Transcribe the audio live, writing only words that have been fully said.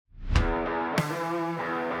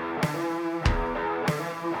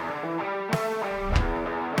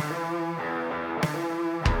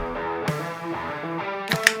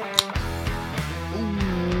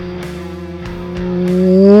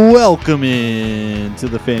Welcome in to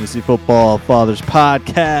the Fantasy Football Fathers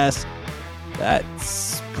podcast.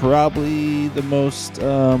 That's probably the most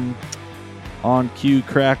on cue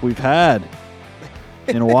crack we've had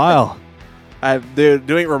in a while. They're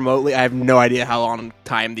doing it remotely. I have no idea how on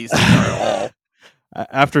time these things are at all.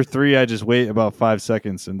 After 3, I just wait about 5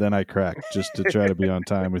 seconds and then I crack just to try to be on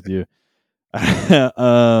time with you.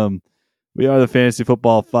 We are the Fantasy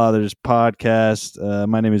Football Fathers podcast.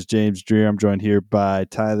 My name is James Dreer. I'm joined here by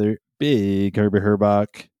Tyler Big Herbie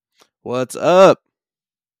Herbach. What's up?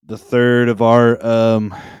 The third of our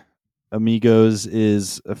amigos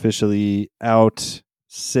is officially out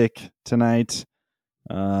sick tonight.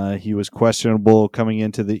 He was questionable coming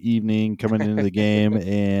into the game,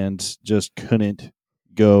 and just couldn't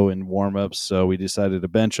go in warm-ups, so we decided to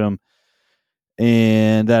bench him.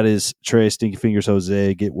 And that is Trey Stinky Fingers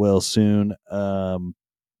Jose. Get well soon. I've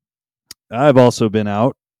also been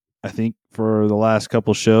out, I think, for the last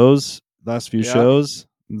few shows.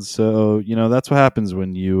 And so, that's what happens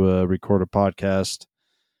when you record a podcast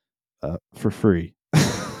for free.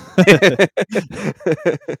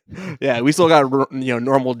 Yeah, we still got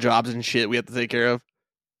normal jobs and shit we have to take care of.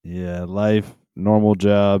 Yeah, life, normal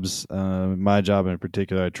jobs. My job in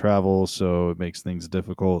particular, I travel, so it makes things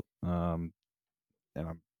difficult. And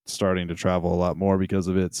I'm starting to travel a lot more because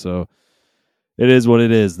of it. So it is what it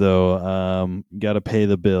is, though. Got to pay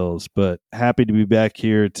the bills. But happy to be back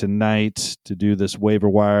here tonight to do this waiver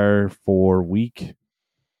wire for week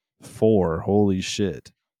 4. Holy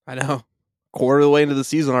shit. I know. Quarter of the way into the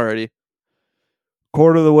season already.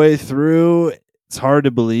 Quarter of the way through. It's hard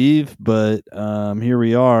to believe, but here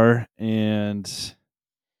we are. And,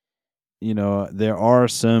 there are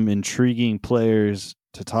some intriguing players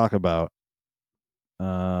to talk about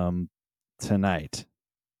today.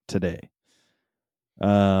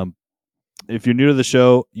 If you're new to the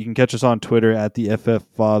show, you can catch us on Twitter at the FF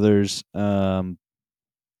Fathers. Hit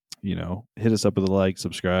us up with a like,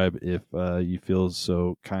 subscribe if you feel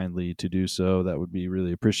so kindly to do so. That would be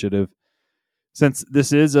really appreciative. Since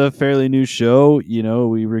this is a fairly new show,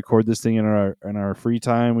 we record this thing in our free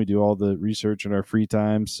time. We do all the research in our free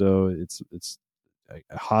time, so it's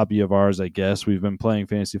a hobby of ours, I guess. We've been playing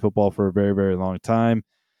fantasy football for a very, very long time.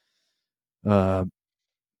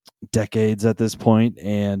 Decades at this point,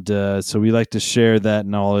 and so we like to share that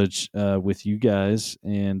knowledge with you guys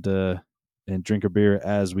and drink a beer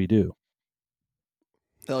as we do.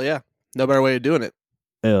 Hell yeah. No better way of doing it.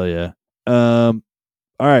 Hell yeah. All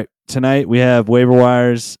right. Tonight we have waiver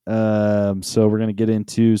wires. So we're going to get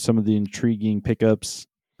into some of the intriguing pickups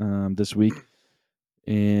this week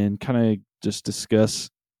and kind of just discuss,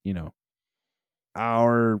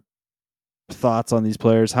 our thoughts on these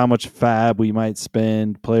players, how much fab we might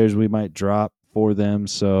spend, players we might drop for them.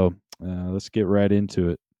 So let's get right into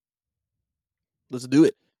it. Let's do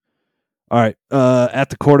it. All right. At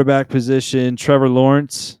the quarterback position, Trevor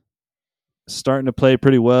Lawrence starting to play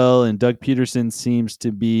pretty well, and Doug Peterson seems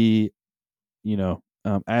to be,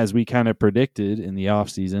 as we kind of predicted in the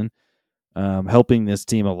offseason, helping this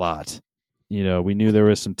team a lot. We knew there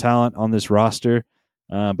was some talent on this roster,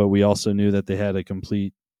 but we also knew that they had a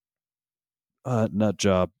complete nut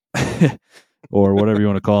job or whatever you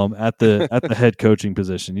want to call him at the head coaching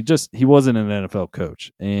position. He wasn't an NFL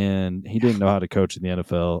coach, and he didn't know how to coach in the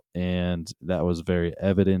NFL, and that was very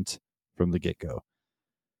evident from the get-go.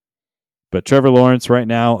 But Trevor Lawrence right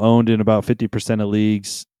now owned in about 50% of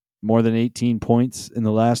leagues, more than 18 points in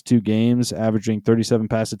the last 2 games, averaging 37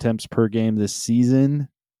 pass attempts per game this season.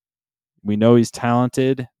 We know he's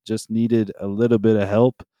talented, just needed a little bit of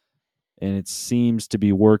help, and it seems to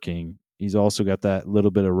be working. He's also got that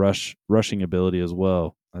little bit of rushing ability as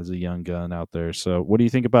well as a young gun out there. So what do you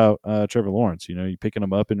think about Trevor Lawrence? You picking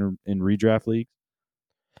him up in redraft leagues?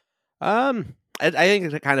 I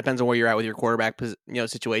think it kind of depends on where you're at with your quarterback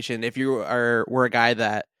situation. If you were a guy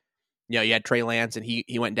that, you had Trey Lance and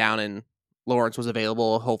he went down and Lawrence was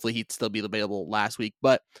available, hopefully he'd still be available last week.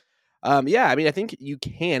 But I think you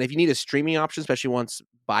can, if you need a streaming option, especially once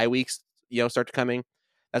bye weeks, start to coming,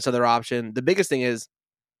 that's another option. The biggest thing is,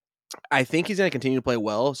 I think he's going to continue to play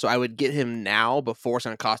well, so I would get him now before it's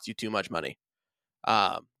going to cost you too much money.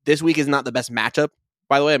 This week is not the best matchup,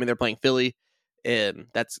 by the way. They're playing Philly, and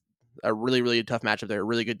that's a really, really tough matchup. They're a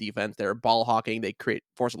really good defense. They're ball hawking. They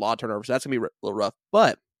force a lot of turnovers, so that's going to be a little rough.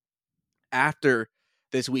 But after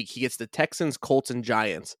this week, he gets the Texans, Colts, and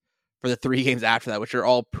Giants for the 3 games after that, which are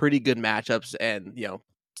all pretty good matchups and,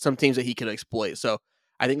 some teams that he could exploit. So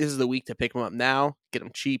I think this is the week to pick him up now, get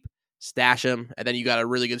him cheap, stash him, and then you got a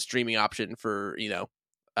really good streaming option for,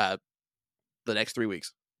 the next 3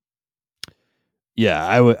 weeks. Yeah,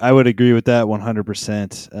 I would agree with that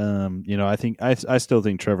 100%. I still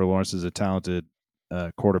think Trevor Lawrence is a talented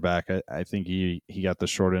quarterback. I think he got the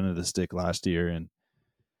short end of the stick last year and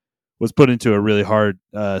was put into a really hard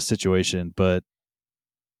situation, but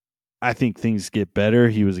I think things get better.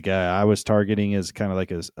 He was a guy I was targeting as kind of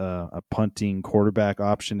like a punting quarterback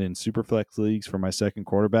option in superflex leagues for my second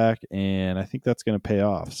quarterback, and I think that's going to pay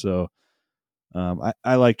off. So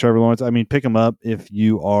I like Trevor Lawrence. I mean, pick him up if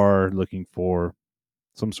you are looking for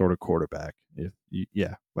some sort of quarterback.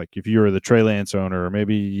 Like if you're the Trey Lance owner, or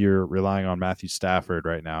maybe you're relying on Matthew Stafford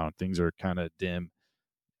right now, and things are kind of dim.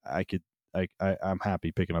 I could, I'm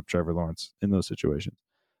happy picking up Trevor Lawrence in those situations.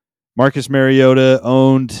 Marcus Mariota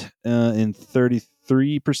owned in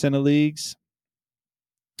 33% of leagues.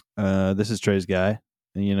 This is Trey's guy.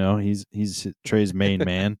 He's Trey's main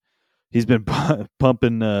man. He's been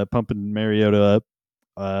pumping Mariota up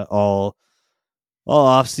all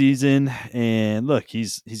off season, and look,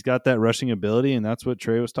 he's got that rushing ability, and that's what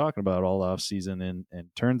Trey was talking about all off season. And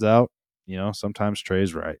turns out, sometimes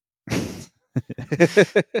Trey's right.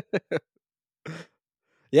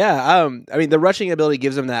 Yeah, I mean, the rushing ability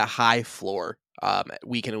gives him that high floor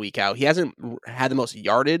week in and week out. He hasn't had the most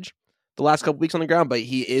yardage the last couple weeks on the ground, but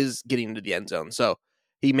he is getting into the end zone, so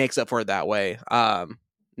he makes up for it that way.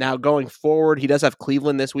 Now going forward, he does have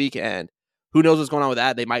Cleveland this week, and who knows what's going on with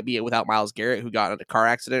that? They might be without Myles Garrett, who got in a car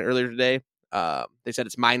accident earlier today. They said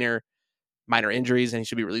it's minor injuries, and he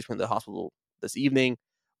should be released from the hospital this evening.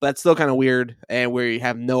 But that's still kind of weird, and we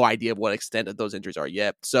have no idea of what extent of those injuries are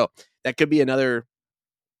yet. So that could be another,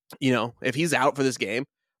 if he's out for this game,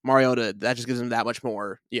 Mariota, that just gives him that much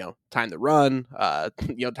more, time to run, time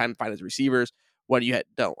to find his receivers when you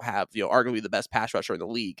don't have, arguably the best pass rusher in the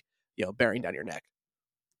league, bearing down your neck.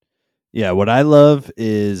 Yeah, what I love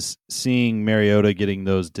is seeing Mariota getting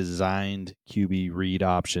those designed QB read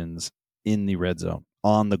options in the red zone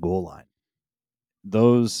on the goal line.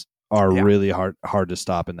 Those are really hard to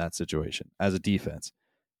stop in that situation as a defense.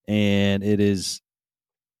 And it is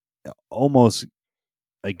almost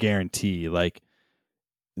a guarantee. Like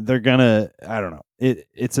they're gonna, I don't know.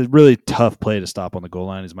 It's a really tough play to stop on the goal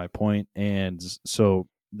line is my point. And so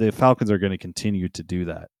the Falcons are going to continue to do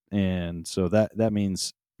that. And so that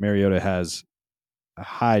means Mariota has a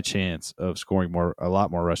high chance of scoring a lot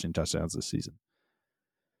more rushing touchdowns this season.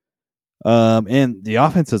 And the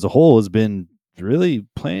offense as a whole has been really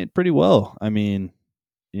playing pretty well. I mean,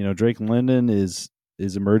 Drake London is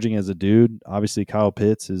emerging as a dude. Obviously, Kyle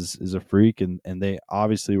Pitts is a freak, and they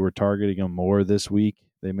obviously were targeting him more this week.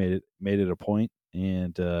 They made it a point,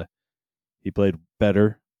 and he played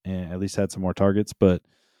better and at least had some more targets. But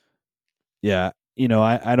yeah,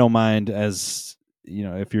 I don't mind as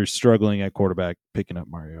if you're struggling at quarterback, picking up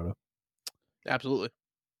Mariota. Absolutely.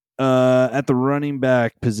 At the running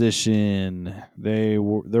back position, there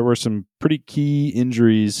were some pretty key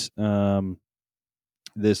injuries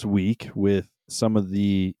this week, with some of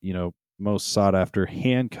the most sought after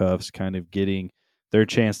handcuffs kind of getting their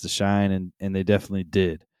chance to shine, and they definitely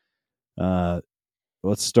did.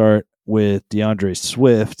 Let's start with DeAndre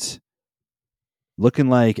Swift. Looking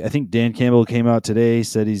like, I think Dan Campbell came out today,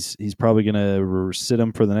 said he's probably going to sit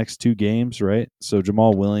him for the next 2 games, right? So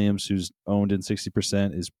Jamal Williams, who's owned in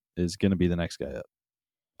 60%, is going to be the next guy up,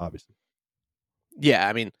 obviously. Yeah,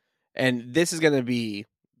 I mean, and this is going to be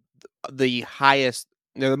the highest,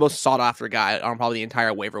 the most sought after guy on probably the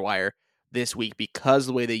entire waiver wire this week because of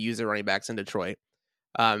the way they use their running backs in Detroit.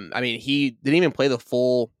 I mean, he didn't even play the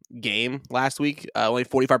full game last week, only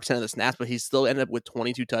 45% of the snaps, but he still ended up with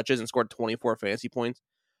 22 touches and scored 24 fantasy points.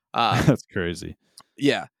 That's crazy.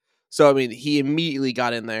 Yeah. So I mean, he immediately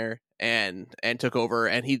got in there and took over,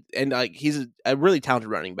 and he's a really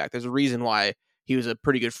talented running back. There's a reason why he was a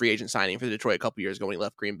pretty good free agent signing for Detroit a couple years ago when he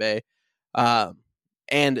left Green Bay. And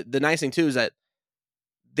the nice thing too is that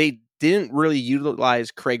they didn't really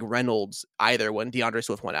utilize Craig Reynolds either when DeAndre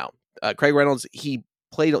Swift went out. Craig Reynolds, he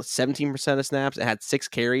played 17% of snaps and had 6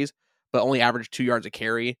 carries, but only averaged 2 yards a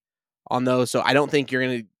carry on those. So I don't think you're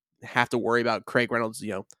going to have to worry about Craig Reynolds,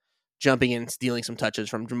 jumping in and stealing some touches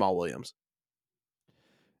from Jamal Williams.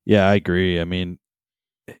 Yeah, I agree. I mean,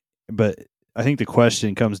 but I think the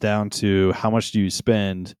question comes down to how much do you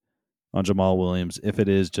spend on Jamal Williams if it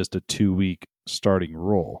is just a 2-week starting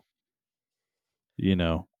role,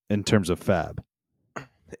 in terms of fab.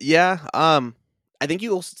 Yeah. I think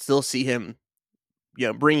you'll still see him,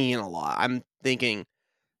 bringing in a lot. I'm thinking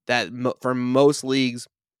that for most leagues,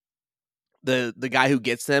 the guy who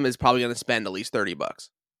gets them is probably going to spend at least $30,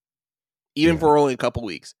 even for only a couple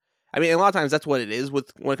weeks. I mean, a lot of times that's what it is when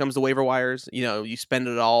it comes to waiver wires. You spend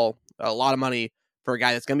a lot of money for a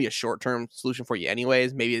guy that's going to be a short-term solution for you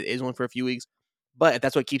anyways. Maybe it is one for a few weeks, But if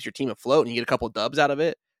that's what keeps your team afloat and you get a couple of dubs out of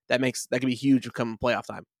it, that could be huge come playoff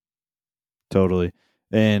time. Totally.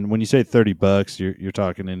 And when you say $30, you're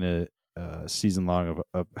talking in a season long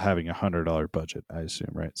of having $100 budget, I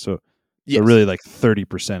assume, right? So Yes. really like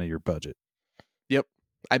 30% of your budget. Yep.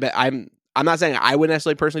 I bet I'm not saying I would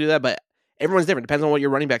necessarily personally do that, but everyone's different. Depends on what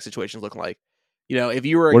your running back situation's looking like. You know, if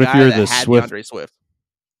you were a What if guy you're that the had Swift? DeAndre Swift.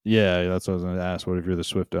 Yeah, that's what I was going to ask. What if you're the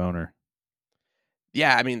Swift owner?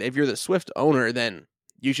 Yeah, I mean, if you're the Swift owner, then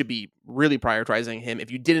you should be really prioritizing him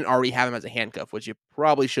if you didn't already have him as a handcuff, which you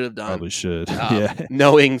probably should have done. Probably should. Yeah.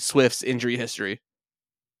 Knowing Swift's injury history.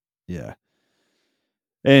 Yeah.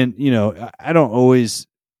 And, you know, I don't always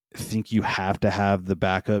think you have to have the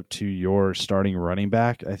backup to your starting running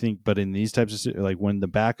back. I think, but in these types of, like when the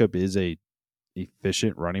backup is a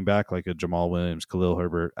efficient running back, like a Jamal Williams, Khalil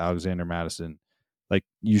Herbert, Alexander Madison, like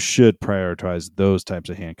you should prioritize those types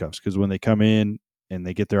of handcuffs because when they come in and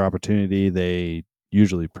they get their opportunity, they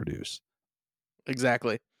usually produce.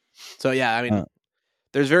 Exactly. So, yeah, I mean,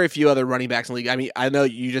 there's very few other running backs in the league. I mean, I know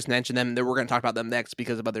you just mentioned them. That we're going to talk about them next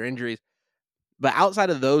because of other injuries. But outside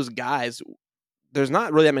of those guys, there's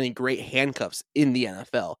not really that many great handcuffs in the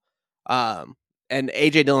NFL. And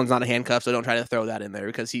A.J. Dillon's not a handcuff, so don't try to throw that in there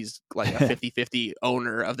because he's like a 50-50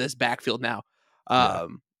 owner of this backfield now.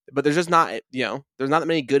 But there's just not, there's not that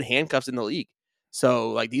many good handcuffs in the league.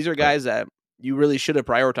 So, like, these are guys that you really should have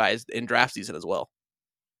prioritized in draft season as well.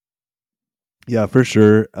 Yeah, for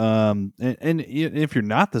sure. And if you're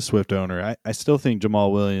not the Swift owner, I still think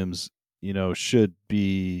Jamal Williams, should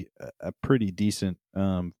be a pretty decent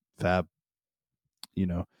fab.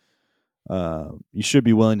 You should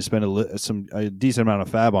be willing to spend a decent amount of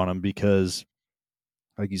fab on him because,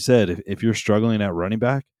 like you said, if you're struggling at running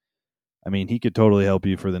back, I mean, he could totally help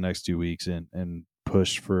you for the next 2 weeks and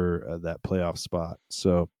push for that playoff spot.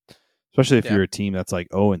 So, especially if you're a team that's like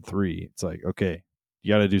 0-3, it's like, okay,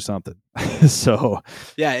 you got to do something. So,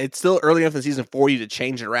 yeah, it's still early enough in the season for you to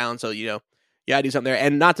change it around. So, you got to do something there.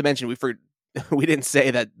 And not to mention, we didn't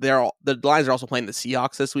say that the Lions are also playing the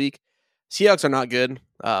Seahawks this week. Seahawks are not good.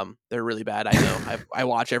 They're really bad. I know. I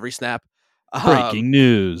watch every snap. Breaking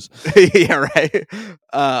news. Yeah, right.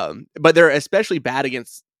 But they're especially bad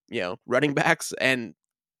against, running backs and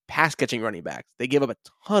pass catching running backs. They give up a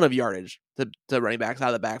ton of yardage to running backs out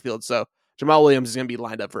of the backfield. So Jamal Williams is going to be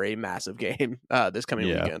lined up for a massive game this coming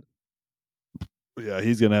weekend. Yeah,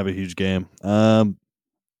 he's going to have a huge game. The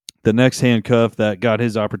next handcuff that got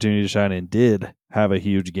his opportunity to shine and did have a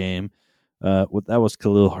huge game, that was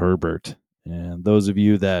Khalil Herbert. And those of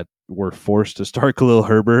you that were forced to start Khalil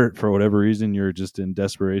Herbert for whatever reason, you're just in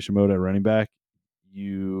desperation mode at running back,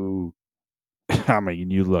 you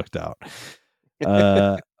lucked out.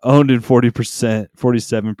 Owned in 40%,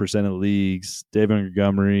 47% of leagues. David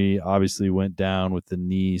Montgomery obviously went down with the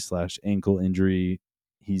knee/ankle injury.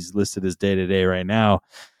 He's listed as day-to-day right now.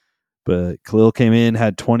 But Khalil came in,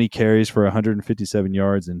 had 20 carries for 157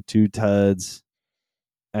 yards and 2 tuds.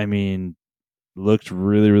 I mean, looked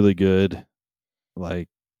really, really good. Like,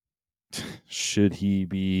 should he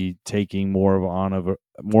be taking more of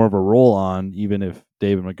a role on, even if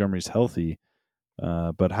David Montgomery's healthy?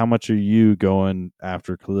 But how much are you going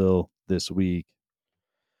after Khalil this week?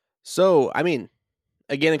 So, I mean,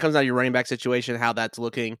 again, it comes down to your running back situation, how that's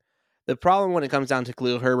looking. The problem when it comes down to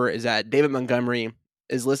Khalil Herbert is that David Montgomery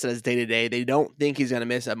is listed as day-to-day. They don't think he's going to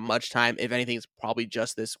miss much time. If anything, it's probably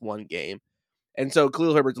just this one game. And so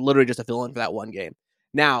Khalil Herbert's literally just a fill-in for that one game.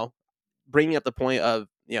 Now, bringing up the point of,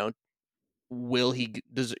 will he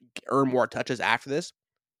earn more touches after this?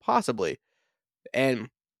 Possibly. And,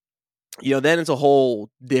 then it's a whole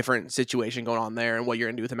different situation going on there and what you're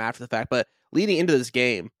going to do with him after the fact. But leading into this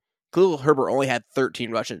game, Khalil Herbert only had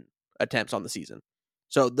 13 rushing attempts on the season.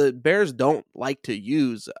 So the Bears don't like to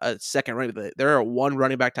use a second running back. They're a one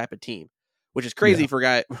running back type of team, which is crazy for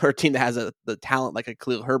a team that has the talent like a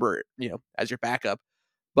Khalil Herbert, as your backup.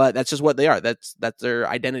 But that's just what they are. That's their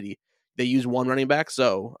identity. They use one running back.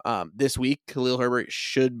 So this week, Khalil Herbert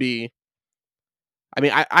should be. I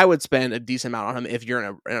mean, I would spend a decent amount on him if you're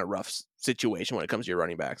in a rough situation when it comes to your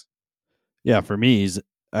running backs. Yeah, for me,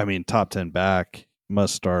 top 10 back,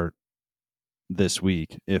 must start this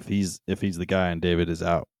week if he's the guy and David is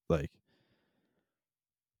out. Like,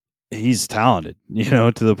 he's talented,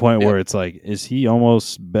 to the point where it's like, is he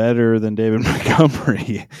almost better than David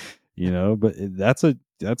Montgomery? But that's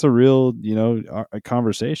a real, a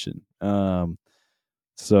conversation.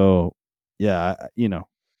 So yeah,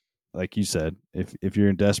 like you said, if you're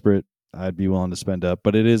in desperate, I'd be willing to spend up,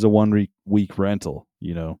 but it is a 1 week rental,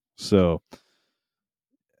 so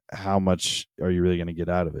how much are you really going to get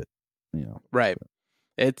out of it? Right.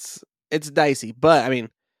 It's dicey, but I mean,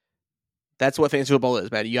 That's what fantasy football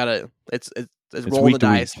is, man. You gotta it's rolling week the to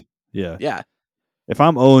dice. week. Yeah. Yeah. If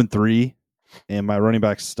I'm 0-3 and my running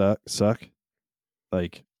backs suck,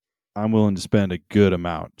 like I'm willing to spend a good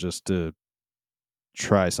amount just to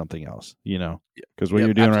try something else, because what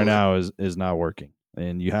you're doing right now is not working,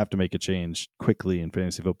 and you have to make a change quickly in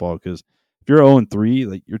fantasy football. Because if you're 0-3,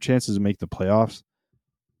 like your chances to make the playoffs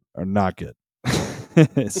are not good.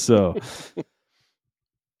 So,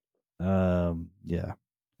 yeah,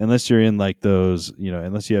 unless you're in like those,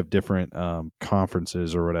 unless you have different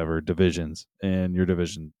conferences or whatever divisions, and your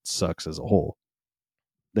division sucks as a whole,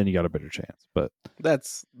 then you got a better chance. But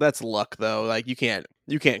that's luck though. Like you can't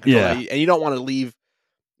control that, and you don't want to leave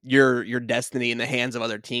your destiny in the hands of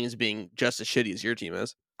other teams being just as shitty as your team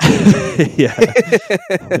is. Yeah.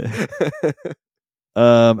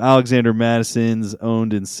 Alexander Madison's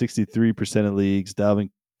owned in 63% of leagues. Dalvin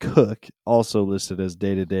Cook, also listed as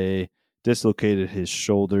day-to-day, dislocated his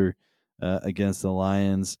shoulder against the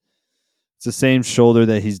Lions. It's the same shoulder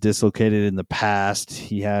that he's dislocated in the past.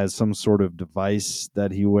 He has some sort of device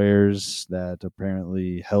that he wears that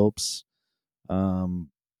apparently helps.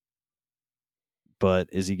 But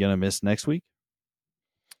is he going to miss next week?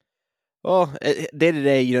 Well, day to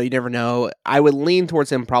day, you never know. I would lean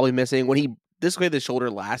towards him probably missing. When he dislocated the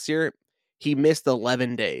shoulder last year, he missed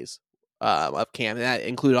 11 days of camp, and that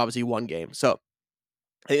included obviously one game. So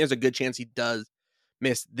I think there's a good chance he does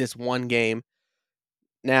miss this one game.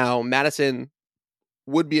 Now, Madison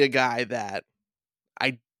would be a guy that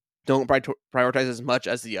I don't prioritize as much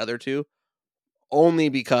as the other two, only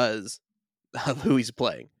because of who he's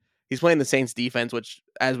playing. He's playing the Saints defense, which,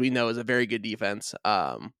 as we know, is a very good defense.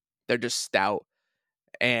 They're just stout,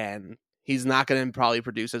 and he's not going to probably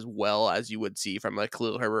produce as well as you would see from like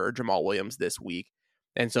Khalil Herbert or Jamal Williams this week.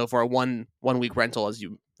 And so for a one week rental, as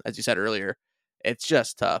you said earlier, it's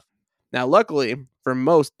just tough. Now, luckily for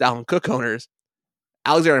most Dalvin Cook owners,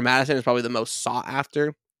 Alexander Madison is probably the most sought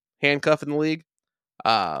after handcuff in the league.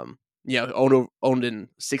 Owned in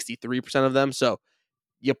 63% of them. So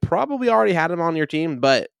you probably already had him on your team,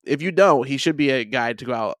 but if you don't, he should be a guy to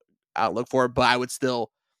go out and look for. But I would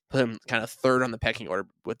still put him kind of third on the pecking order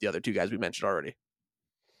with the other two guys we mentioned already.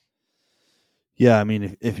 Yeah, I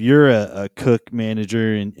mean, if you're a Cook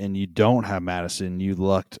manager and you don't have Madison, you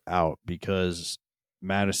lucked out, because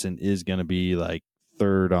Madison is going to be like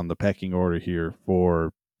third on the pecking order here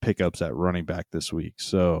for pickups at running back this week.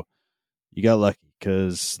 So you got lucky,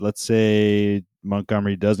 because let's say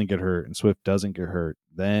Montgomery doesn't get hurt and Swift doesn't get hurt,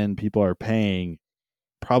 then people are paying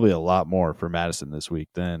probably a lot more for Madison this week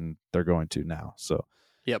than they're going to now. So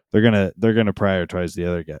yep, they're gonna prioritize the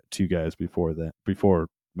other two guys before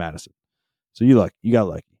Madison. So you got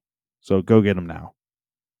lucky. So go get him now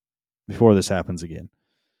before this happens again.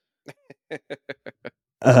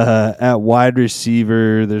 At wide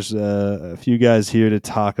receiver, there's a few guys here to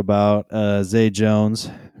talk about. Zay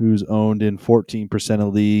Jones, who's owned in 14%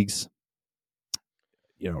 of leagues.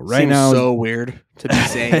 Right Seems now, so weird to be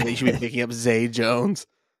saying that you should be picking up Zay Jones.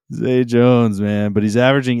 Zay Jones, man, but he's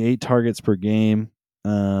averaging 8 targets per game.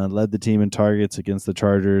 Led the team in targets against the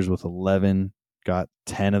Chargers with 11. Caught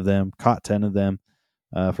 10 of them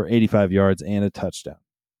for 85 yards and a touchdown.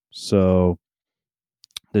 So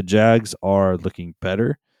the Jags are looking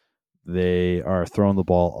better. They are throwing the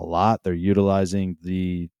ball a lot. They're utilizing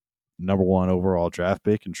the number 1 overall draft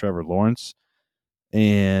pick in Trevor Lawrence,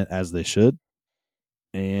 and as they should.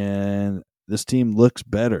 And this team looks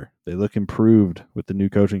better. They look improved with the new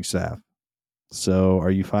coaching staff. So are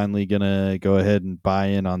you finally going to go ahead and buy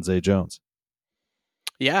in on Zay Jones?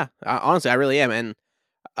 Yeah, honestly, I really am. And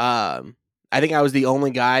I think I was the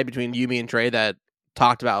only guy between you, me, and Trey that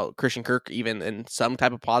talked about Christian Kirk even in some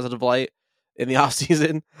type of positive light in the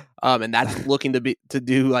offseason. And that's looking to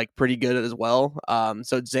do like pretty good as well.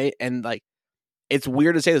 So Zay, and like, it's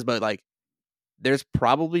weird to say this, but like, there's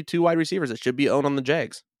probably 2 wide receivers that should be owned on the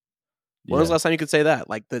Jags. When was the last time you could say that?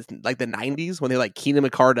 Like the 90s when they like Keenan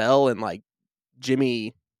McCardell and like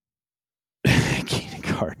Jimmy Keenan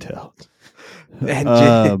Cardell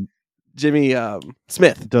and Jimmy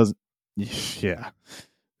Smith doesn't. Yeah,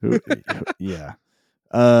 yeah.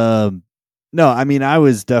 No, I mean, I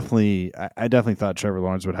definitely thought Trevor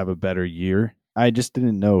Lawrence would have a better year. I just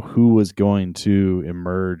didn't know who was going to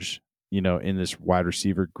emerge, in this wide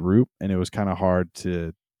receiver group, and it was kind of hard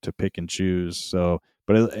to pick and choose. So,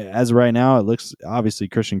 but as of right now, it looks obviously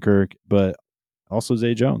Christian Kirk, but also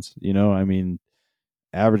Zay Jones. I mean,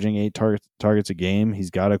 averaging 8 targets a game. He's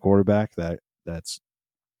got a quarterback that's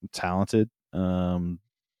talented.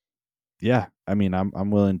 Yeah, I mean,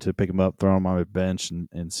 I'm willing to pick him up, throw him on my bench,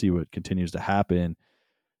 and see what continues to happen.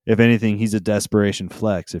 If anything, he's a desperation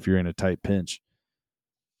flex if you're in a tight pinch.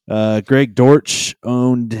 Greg Dortch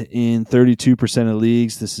owned in 32% of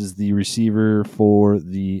leagues. This is the receiver for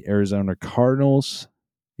the Arizona Cardinals.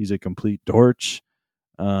 He's a complete Dortch,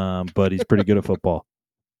 but he's pretty good at football.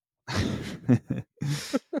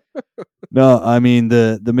 No, I mean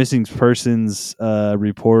the missing persons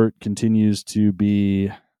report continues to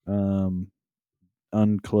be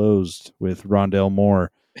unclosed with Rondale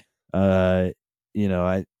Moore.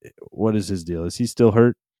 What is his deal? Is he still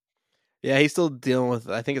hurt? Yeah, he's still dealing with,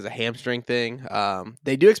 I think it's a hamstring thing.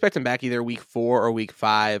 They do expect him back either week 4 or week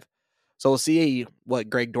 5. So we'll see what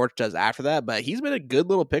Greg Dortch does after that. But he's been a good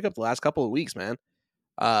little pickup the last couple of weeks, man.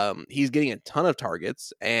 He's getting a ton of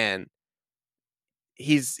targets, and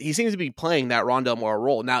he seems to be playing that Rondale Moore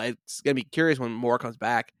role. Now, it's going to be curious when Moore comes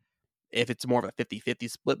back if it's more of a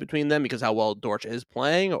 50-50 split between them because how well Dortch is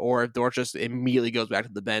playing, or if Dortch just immediately goes back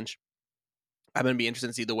to the bench. I'm going to be interested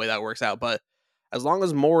to see the way that works out. But as long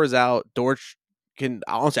as Moore is out, Dortch can,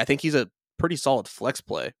 honestly, I think he's a pretty solid flex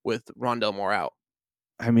play with Rondale Moore out.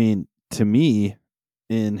 I mean, to me,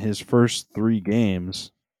 in his first 3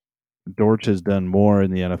 games, Dortch has done more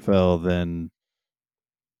in the NFL than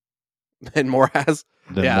Moore has.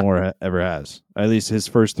 Moore ever has. At least his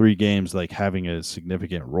first 3 games, like having a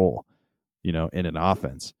significant role, in an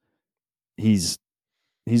offense. He's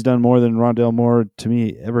done more than Rondale Moore to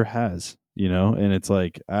me ever has, and it's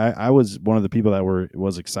like I was one of the people that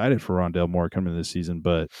was excited for Rondale Moore coming this season,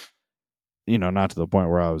 but not to the point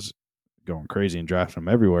where I was going crazy and drafting him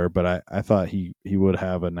everywhere, but I thought he would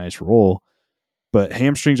have a nice role. But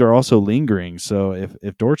hamstrings are also lingering, so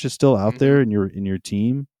if Dortch is still out there in your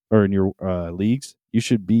team or in your leagues, you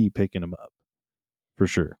should be picking him up for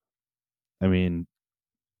sure. I mean,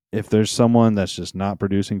 if there's someone that's just not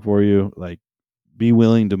producing for you, like, be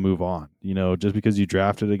willing to move on. Just because you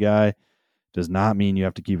drafted a guy does not mean you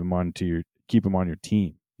have to keep him on your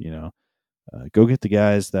team. Go get the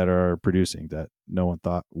guys that are producing that no one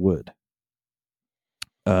thought would.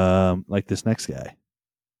 Like this next guy,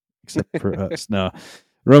 except for us. No,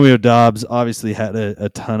 Romeo Doubs obviously had a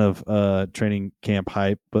ton of training camp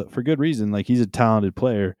hype, but for good reason. Like, he's a talented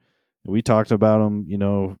player. We talked about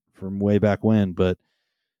him, from way back when, but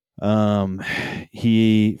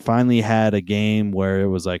he finally had a game where it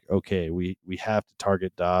was like, okay, we have to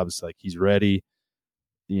target Doubs. Like, he's ready.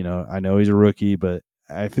 I know he's a rookie, but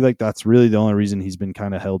I feel like that's really the only reason he's been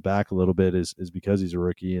kind of held back a little bit is because he's a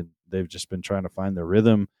rookie, and they've just been trying to find their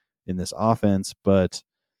rhythm in this offense. But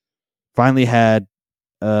finally had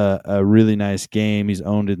a really nice game. He's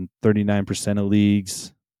owned in 39% of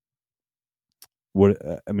leagues.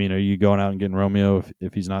 Are you going out and getting Romeo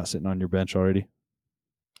if he's not sitting on your bench already?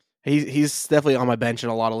 He's definitely on my bench in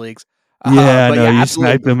a lot of leagues. Yeah, I know. You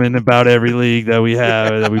sniped him in about every league that we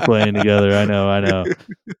have that we playing together. I know.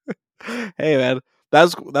 Hey, man, that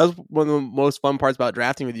was one of the most fun parts about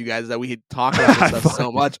drafting with you guys, that we had talked about this stuff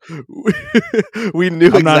so much. We knew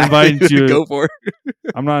exactly who to go for.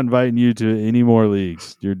 I'm not inviting you to any more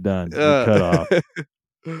leagues. You're done. You're cut off.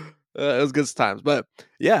 It was good times, but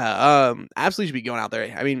yeah, absolutely should be going out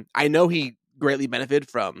there. I mean, I know he greatly benefited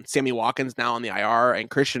from Sammy Watkins now on the IR,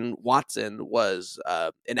 and Christian Watson was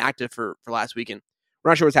inactive for last week, and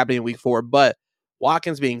we're not sure what's happening in week 4, but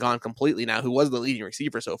Watkins being gone completely now, who was the leading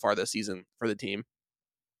receiver so far this season for the team,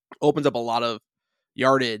 opens up a lot of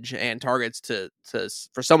yardage and targets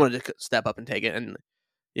for someone to step up and take it. And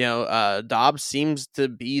Doubs seems to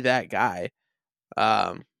be that guy.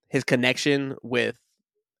 His connection with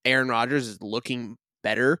Aaron Rodgers is looking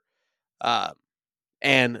better,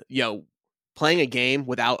 and playing a game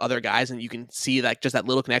without other guys, and you can see like just that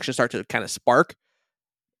little connection start to kind of spark.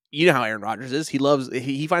 You know how Aaron Rodgers is.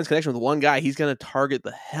 He finds connection with one guy, he's going to target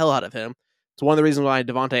the hell out of him. It's one of the reasons why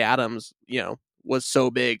Devontae Adams, was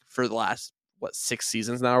so big for the last 6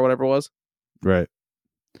 seasons now or whatever it was. Right.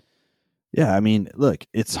 Yeah, I mean, look,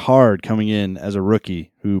 it's hard coming in as a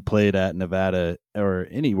rookie who played at Nevada or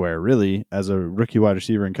anywhere really as a rookie wide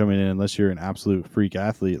receiver and coming in unless you're an absolute freak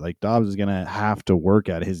athlete. Like, Doubs is going to have to work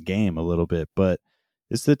at his game a little bit, but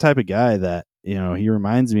it's the type of guy that, he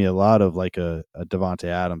reminds me a lot of like a Devontae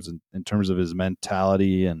Adams in terms of his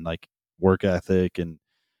mentality and like work ethic and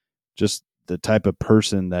just the type of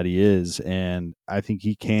person that he is. And I think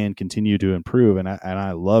he can continue to improve. And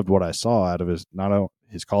I loved what I saw out of his, not only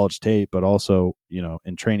his college tape, but also,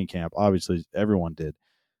 in training camp. Obviously everyone did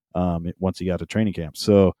once he got to training camp.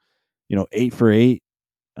 So, 8 for 8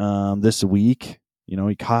 this week.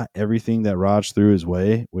 He caught everything that Raj threw his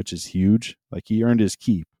way, which is huge. Like, he earned his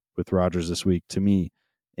keep with Rodgers this week to me.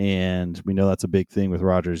 And we know that's a big thing with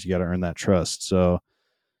Rodgers. You got to earn that trust. So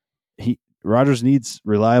Rodgers needs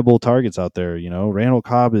reliable targets out there. Randall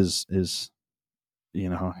Cobb is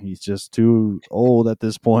he's just too old at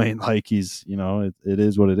this point. Like he's, it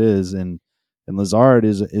is what it is. And Lazard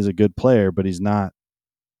is a good player, but he's not.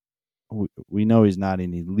 We know he's not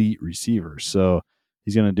an elite receiver, so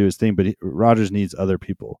he's going to do his thing. But Rodgers needs other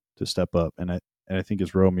people to step up, and I think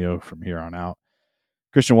it's Romeo from here on out.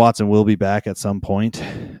 Christian Watson will be back at some point,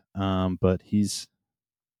 but he's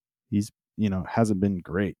hasn't been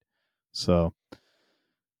great. So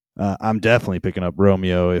I'm definitely picking up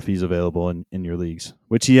Romeo if he's available in your leagues,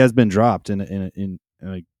 which he has been dropped in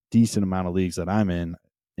a decent amount of leagues that I'm in,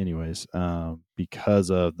 anyways,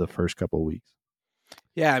 because of the first couple of weeks.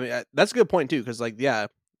 Yeah, I mean that's a good point too, because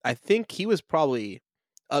I think he was probably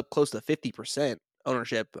up close to 50%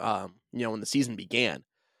 ownership, when the season began.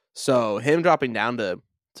 So him dropping down to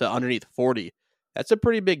underneath 40, that's a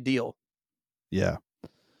pretty big deal. Yeah.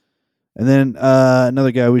 And then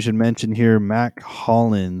another guy we should mention here, Mac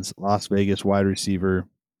Hollins, Las Vegas wide receiver,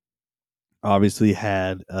 obviously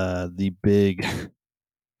had the big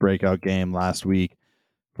breakout game last week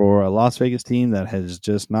for a Las Vegas team that has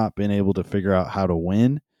just not been able to figure out how to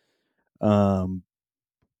win.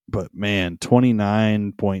 But man,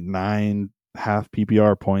 29.9 half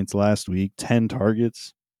PPR points last week, 10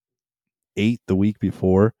 targets, 8 the week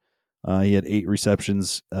before. He had 8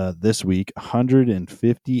 receptions this week,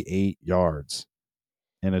 158 yards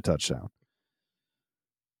and a touchdown.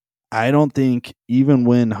 I don't think even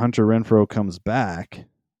when Hunter Renfrow comes back,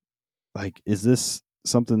 like, is this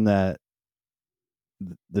something that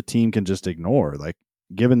the team can just ignore? Like,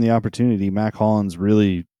 given the opportunity, Mac Hollins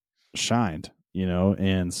really shined,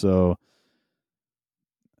 and so,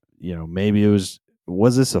 maybe was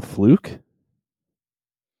this a fluke?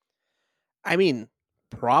 I mean,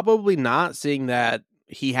 probably not, seeing that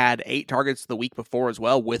he had 8 targets the week before as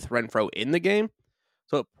well with Renfrow in the game.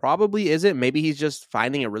 So it probably isn't. Maybe he's just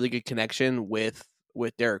finding a really good connection with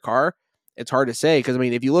Derek Carr. It's hard to say because, I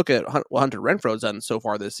mean, if you look at what Hunter Renfrow's done so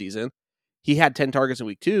far this season, he had 10 targets in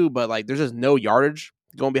week 2, but like there's just no yardage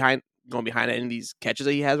going behind any of these catches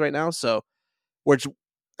that he has right now. So, which,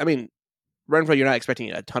 I mean, Renfrow, you're not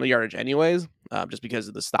expecting a ton of yardage anyways, just because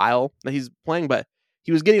of the style that he's playing, but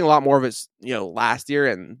he was getting a lot more of it, last year,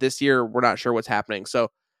 and this year we're not sure what's happening. So,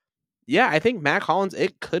 yeah, I think Mac Hollins,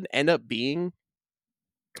 it could end up being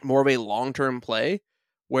more of a long-term play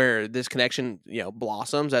where this connection,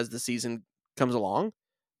 blossoms as the season comes along.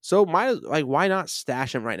 So why not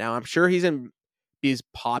stash him right now? I'm sure he's in these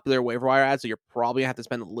popular waiver wire ads, so you're probably gonna have to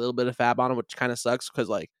spend a little bit of fab on him, which kind of sucks because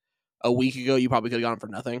like a week ago you probably could have got him for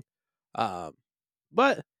nothing.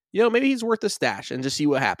 But maybe he's worth the stash and just see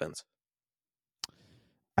what happens.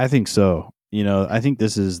 I think so. I think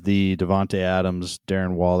this is the Devontae Adams,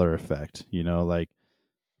 Darren Waller effect. Like,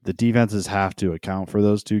 the defenses have to account for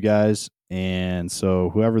those two guys, and so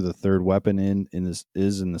whoever the third weapon in this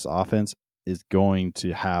offense is going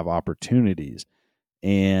to have opportunities.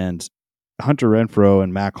 And Hunter Renfrow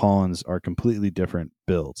and Mac Hollins are completely different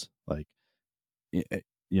builds. Like,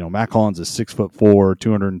 Mac Hollins is 6'4",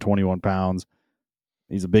 221 pounds.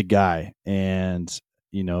 He's a big guy, and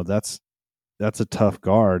that's a tough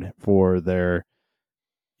guard for their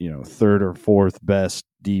third or fourth best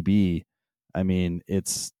DB. I mean,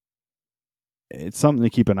 it's something to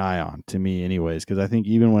keep an eye on, to me anyways, because I think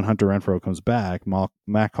even when Hunter Renfrow comes back,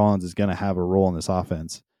 Mac Hollins is going to have a role in this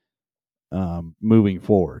offense moving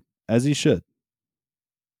forward, as he should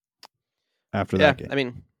after that game. I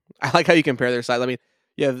mean, I like how you compare their size. I mean,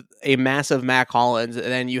 you have a massive Mac Hollins, and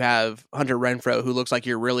then you have Hunter Renfrow, who looks like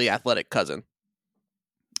your really athletic cousin.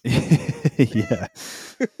 Yeah.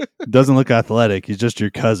 Doesn't look athletic. He's just your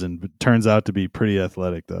cousin, but turns out to be pretty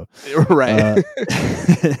athletic, though. Right.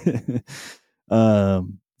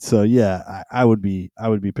 So yeah, I would be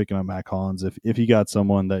picking up Mac Hollins if you got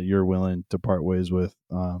someone that you're willing to part ways with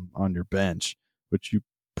on your bench, which you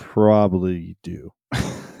probably do.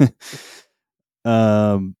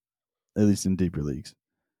 At least in deeper leagues.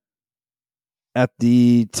 At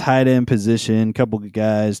the tight end position, couple of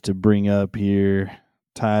guys to bring up here.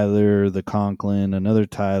 Tyler the Conklin, another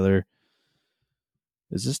Tyler.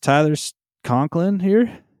 Is this Tyler Conklin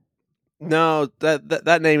here? No,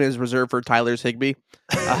 that name is reserved for Tyler's Higbee.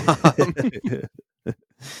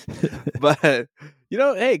 But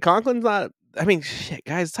hey, Conklin's not. I mean, shit,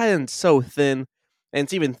 guys, tight end's so thin, and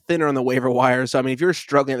it's even thinner on the waiver wire. So I mean, if you're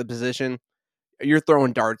struggling at the position, you're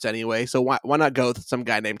throwing darts anyway. So why not go with some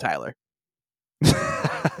guy named Tyler?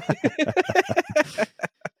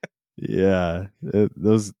 Yeah,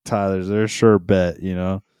 those Tylers, they're a sure bet. He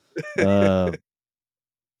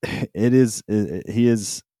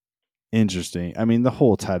is interesting. I mean, the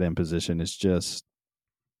whole tight end position is just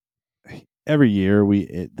every year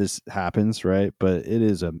this happens, right? But it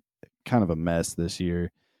is a kind of a mess this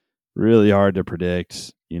year. Really hard to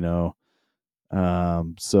predict,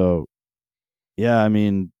 So yeah, I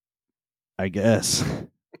mean, I guess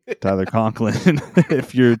Tyler Conklin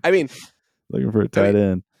if you're I mean, looking for a I mean, tight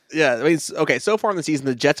end. yeah. I mean, okay. So far in the season,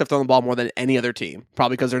 the Jets have thrown the ball more than any other team,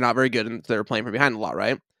 probably because they're not very good and they're playing from behind a lot,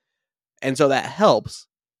 right? And so that helps.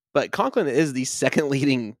 But Conklin is the second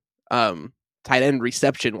leading tight end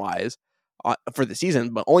reception wise for the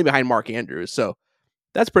season, but only behind Mark Andrews. So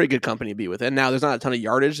that's pretty good company to be within. Now, there's not a ton of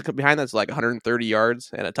yardage behind that. It's like 130 yards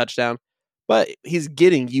and a touchdown, but he's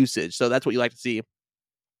getting usage. So that's what you like to see.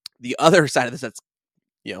 The other side of this that's,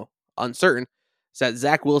 uncertain is that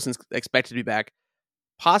Zach Wilson's expected to be back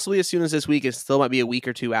possibly as soon as this week. It still might be a week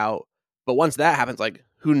or two out. But once that happens, like,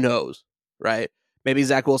 who knows, right? Maybe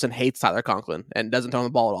Zach Wilson hates Tyler Conklin and doesn't throw him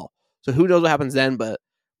the ball at all. So who knows what happens then, but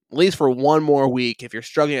at least for one more week, if you're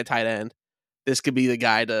struggling at tight end, this could be the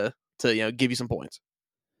guy to give you some points.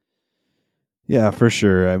 Yeah, for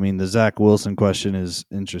sure. I mean, the Zach Wilson question is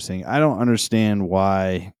interesting. I don't understand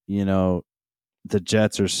why, the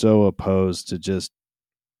Jets are so opposed to just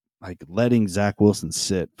like letting Zach Wilson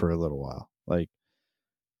sit for a little while. Like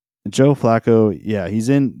Joe Flacco, yeah, he's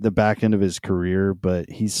in the back end of his career, but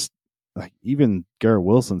he's like, even Garrett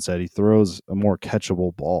Wilson said he throws a more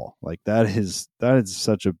catchable ball. Like that is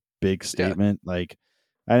such a big statement. Yeah. Like,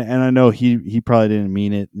 and I know he probably didn't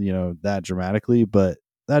mean it, that dramatically, but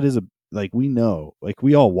that is we know, like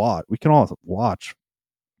we can all watch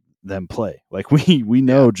them play. Like we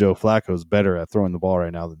know Joe Flacco's better at throwing the ball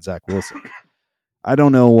right now than Zach Wilson. I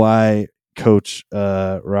don't know why Coach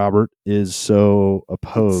Robert is so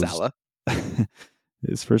opposed. Salah.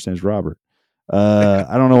 His first name's Robert.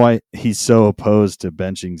 I don't know why he's so opposed to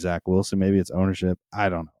benching Zach Wilson. Maybe it's ownership. I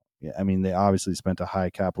don't know. Yeah, I mean, they obviously spent a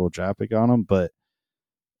high capital draft pick on him, but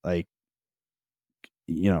like,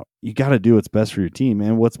 you got to do what's best for your team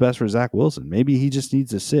and what's best for Zach Wilson. Maybe he just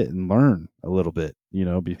needs to sit and learn a little bit,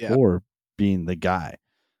 before being the guy.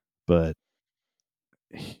 But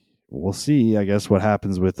we'll see, I guess, what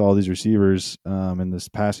happens with all these receivers in this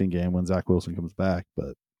passing game when Zach Wilson comes back.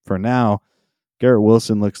 But for now, Garrett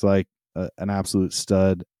Wilson looks like an absolute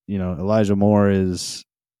stud. Elijah Moore is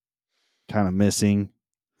kind of missing.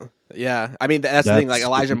 Yeah, I mean that's the thing. Like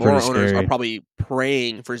Elijah Moore owners are probably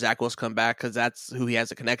praying for Zach Wilson to come back because that's who he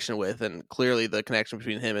has a connection with, and clearly the connection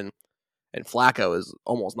between him and Flacco is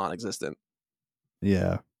almost non-existent.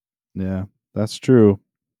 Yeah, that's true.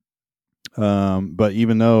 But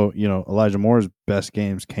even though Elijah Moore's best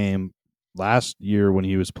games came last year when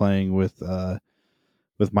he was playing with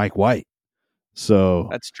Mike White, so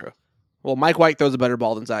that's true. Well, Mike White throws a better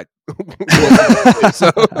ball than Zach Wilson.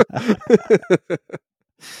 So.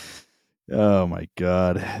 Oh my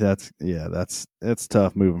God, that's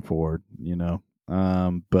tough moving forward,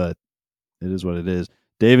 but it is what it is.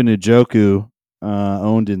 David Njoku,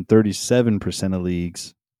 owned in 37% of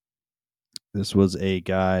leagues. This was a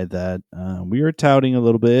guy that we were touting a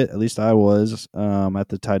little bit, at least I was, at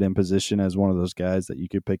the tight end position as one of those guys that you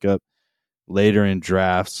could pick up later in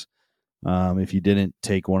drafts if you didn't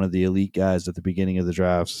take one of the elite guys at the beginning of the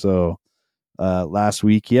draft. So last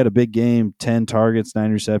week, he had a big game, 10 targets,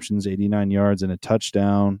 9 receptions, 89 yards, and a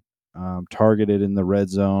touchdown, targeted in the red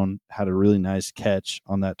zone, had a really nice catch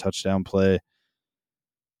on that touchdown play.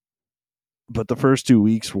 But the first 2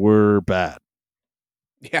 weeks were bad.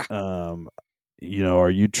 Yeah. Are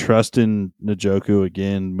you trusting Njoku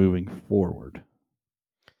again moving forward?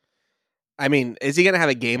 I mean, is he going to have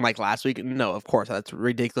a game like last week? No, of course. That's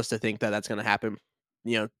ridiculous to think that that's going to happen,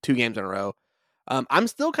 2 games in a row. I'm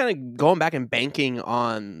still kind of going back and banking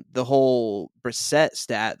on the whole Brissett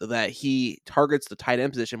stat that he targets the tight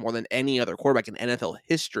end position more than any other quarterback in NFL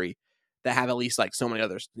history that have at least like so many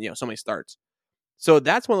others, so many starts. So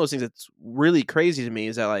that's one of those things that's really crazy to me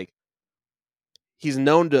is that like he's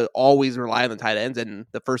known to always rely on the tight ends, and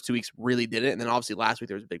the first 2 weeks really did it. And then obviously last week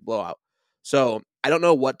there was a big blowout. So I don't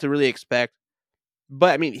know what to really expect.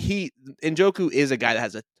 But I mean, Njoku is a guy that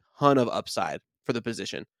has a ton of upside for the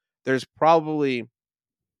position. There's probably,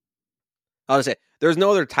 I'll just say, there's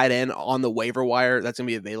no other tight end on the waiver wire that's going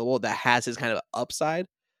to be available that has his kind of upside.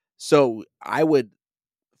 So I would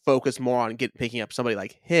focus more on picking up somebody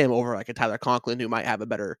like him over like a Tyler Conklin who might have a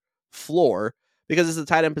better floor because it's a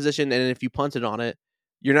tight end position. And if you punted on it,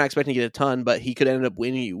 you're not expecting to get a ton, but he could end up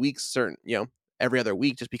winning you weeks, every other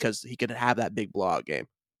week just because he could have that big blowout game.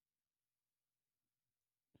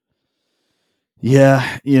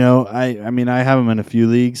 Yeah, I mean, I have him in a few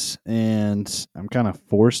leagues, and I'm kind of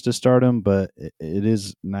forced to start him, but it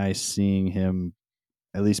is nice seeing him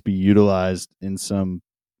at least be utilized in some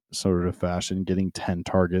sort of fashion, getting 10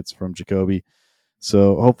 targets from Jacoby.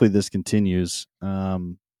 So hopefully this continues.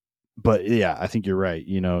 But yeah, I think you're right.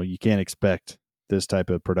 You can't expect this type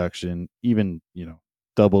of production, even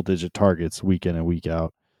double digit targets week in and week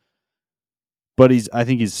out. But I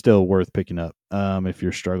think he's still worth picking up if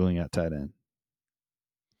you're struggling at tight end.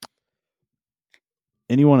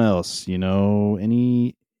 Anyone else?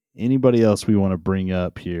 Anybody else we want to bring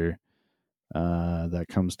up here that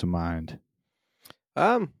comes to mind?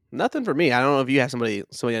 Nothing for me. I don't know if you have somebody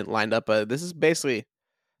lined up, but this is basically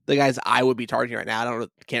the guys I would be targeting right now.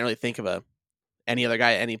 Can't really think of any other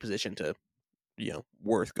guy at any position to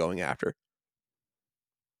worth going after.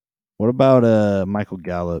 What about Michael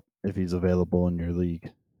Gallup if he's available in your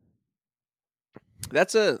league?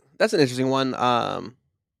 That's an interesting one. I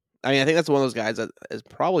think that's one of those guys that is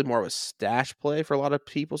probably more of a stash play for a lot of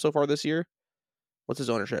people so far this year. What's his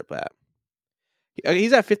ownership at?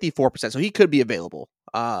 He's at 54%, so he could be available.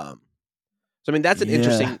 So that's an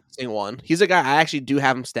interesting one. He's a guy I actually do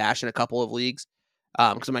have him stashed in a couple of leagues,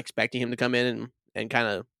 because I'm expecting him to come in and kind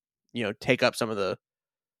of take up some of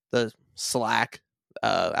the slack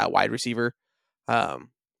at wide receiver.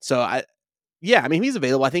 So he's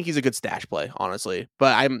available. I think he's a good stash play, honestly,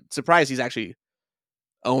 but I'm surprised he's actually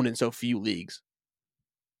owned in so few leagues.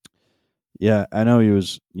 Yeah, I know he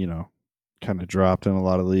was, kind of dropped in a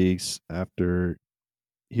lot of leagues after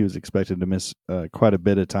he was expected to miss quite a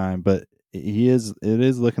bit of time, but it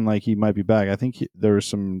is looking like he might be back. I think there were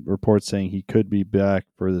some reports saying he could be back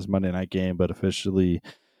for this Monday night game, but officially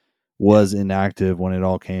was inactive when it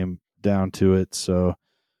all came down to it. So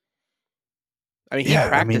he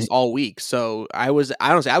practiced all week, so I was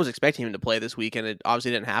expecting him to play this week, and it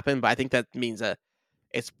obviously didn't happen, but I think that means that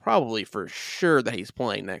it's probably for sure that he's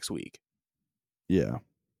playing next week. Yeah.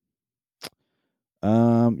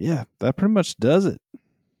 Yeah, that pretty much does it.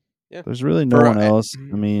 Yeah. There's really no one else.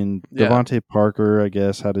 Devontae Parker, I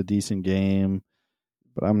guess, had a decent game,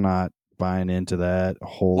 but I'm not buying into that a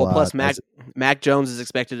whole lot. Plus, Mac Jones is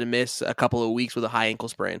expected to miss a couple of weeks with a high ankle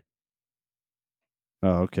sprain.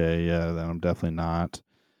 Oh, okay. Yeah, then I'm definitely not.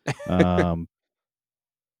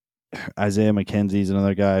 Isaiah McKenzie's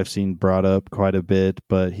another guy I've seen brought up quite a bit,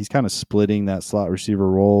 but he's kind of splitting that slot receiver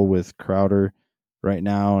role with Crowder right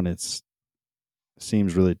now, and it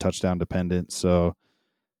seems really touchdown dependent. So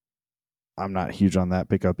I'm not huge on that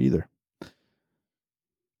pickup either.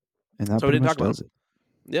 And that pretty much does it.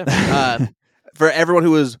 Yeah. For everyone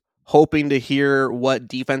who was hoping to hear what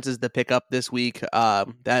defenses to pick up this week,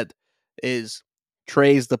 that is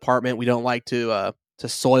Trey's department. We don't like to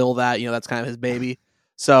soil that. That's kind of his baby.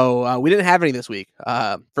 So we didn't have any this week.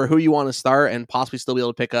 For who you want to start and possibly still be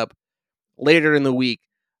able to pick up later in the week,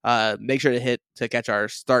 make sure to catch our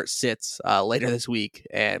start sits later this week,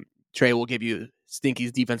 and Trey will give you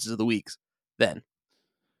Stinky's defenses of the weeks then.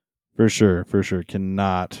 For sure.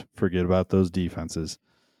 Cannot forget about those defenses.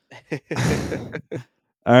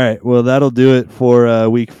 All right. Well, that'll do it for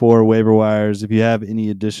week 4 waiver wires. If you have any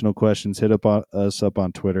additional questions, hit us up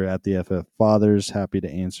on Twitter at the FF Fathers. Happy to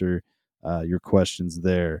answer your questions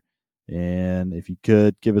there. And if you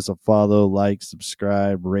could give us a follow, like,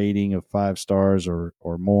 subscribe, rating of 5 stars or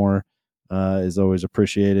more is always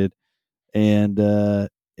appreciated. And I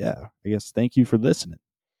guess thank you for listening.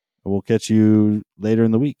 We'll catch you later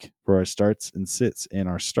in the week for our starts and sits and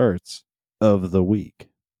our starts of the week.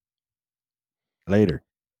 Later.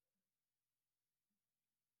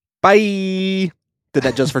 Bye. Did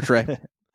that just for Trey.